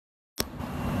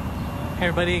Hey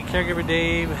everybody, Caregiver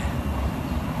Dave.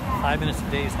 5 minutes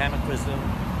of Dave's Hammock Wisdom.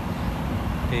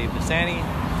 Dave Nassani,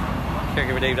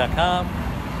 caregiverdave.com.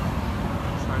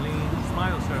 Charlene,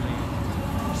 smile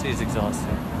Charlene. She's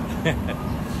exhausted.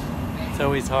 It's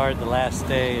always hard the last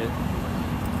day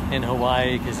in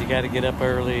Hawaii because you got to get up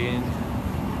early and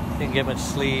didn't get much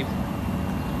sleep.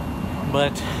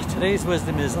 But today's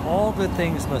wisdom is all good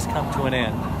things must come to an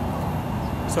end.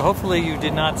 So hopefully you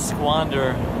did not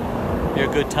squander your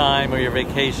good time or your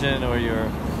vacation or your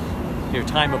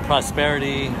time of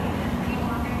prosperity,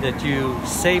 that you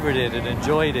savored it and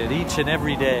enjoyed it each and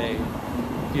every day.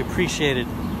 You appreciated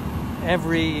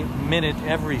every minute,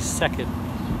 every second,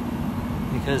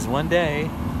 because one day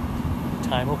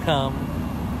time will come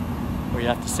where you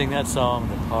have to sing that song,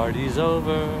 the party's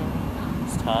over,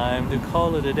 it's time to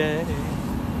call it a day,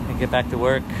 and get back to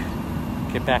work,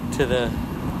 get back to the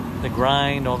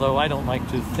grind. Although I don't like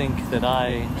to think that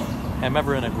I am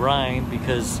ever in a grind,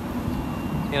 because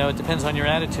it depends on your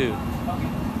attitude.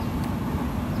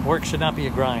 Work should not be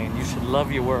a grind. You should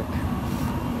love your work.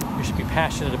 You should be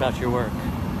passionate about your work.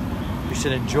 You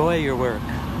should enjoy your work.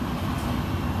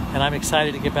 And I'm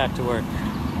excited to get back to work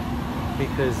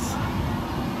because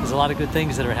there's a lot of good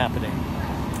things that are happening.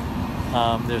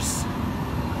 I'm going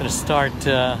to start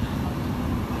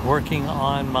working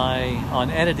on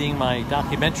editing my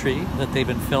documentary that they've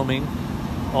been filming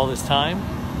all this time,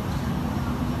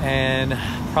 and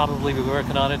probably be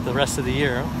working on it the rest of the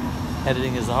year.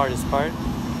 Editing is the hardest part.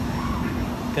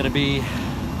 Going to be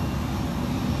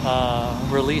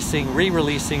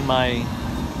re-releasing my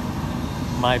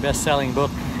best-selling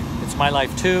book, It's My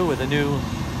Life Too, with a new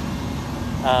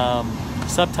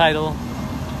subtitle.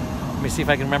 Let me see if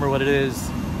I can remember what it is.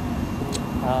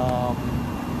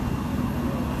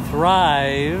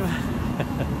 Thrive.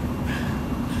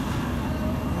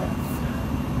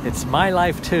 It's My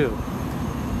Life Too.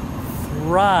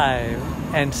 Thrive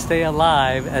and stay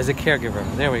alive as a caregiver.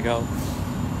 There we go.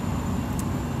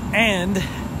 And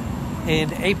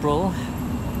in April,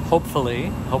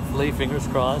 hopefully, fingers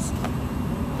crossed,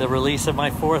 the release of my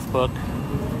fourth book,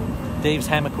 Dave's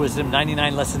Hammock Wisdom,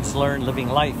 99 Lessons Learned Living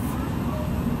Life.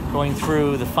 Going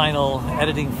through the final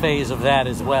editing phase of that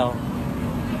as well.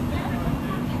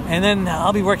 And then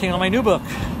I'll be working on my new book.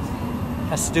 It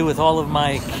has to do with all of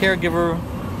my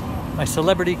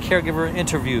celebrity caregiver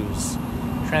interviews.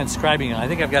 Transcribing. I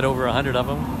think I've got over 100 of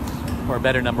them, or a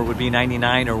better number would be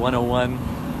 99 or 101.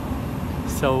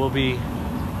 So we'll be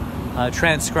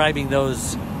transcribing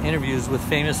those interviews with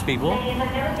famous people,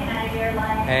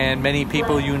 and many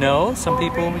people you know, some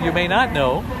people you may not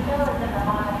know.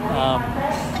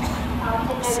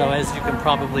 So as you can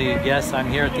probably guess, I'm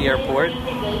here at the airport,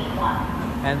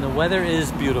 and the weather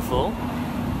is beautiful.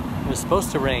 It was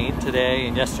supposed to rain today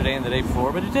and yesterday and the day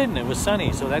before, but it didn't. It was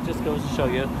sunny, so that just goes to show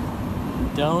you,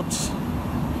 don't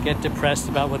get depressed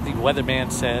about what the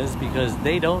weatherman says, because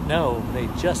they don't know. They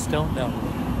just don't know.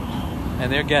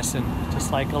 And they're guessing,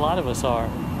 just like a lot of us are.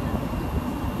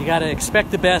 You got to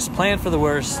expect the best, plan for the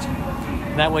worst,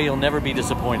 and that way you'll never be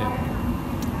disappointed.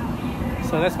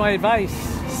 So that's my advice.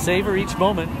 Savor each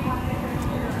moment.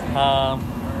 I'll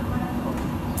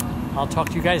talk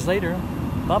to you guys later.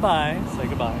 Bye-bye. Say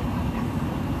goodbye.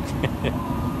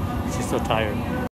 She's so tired.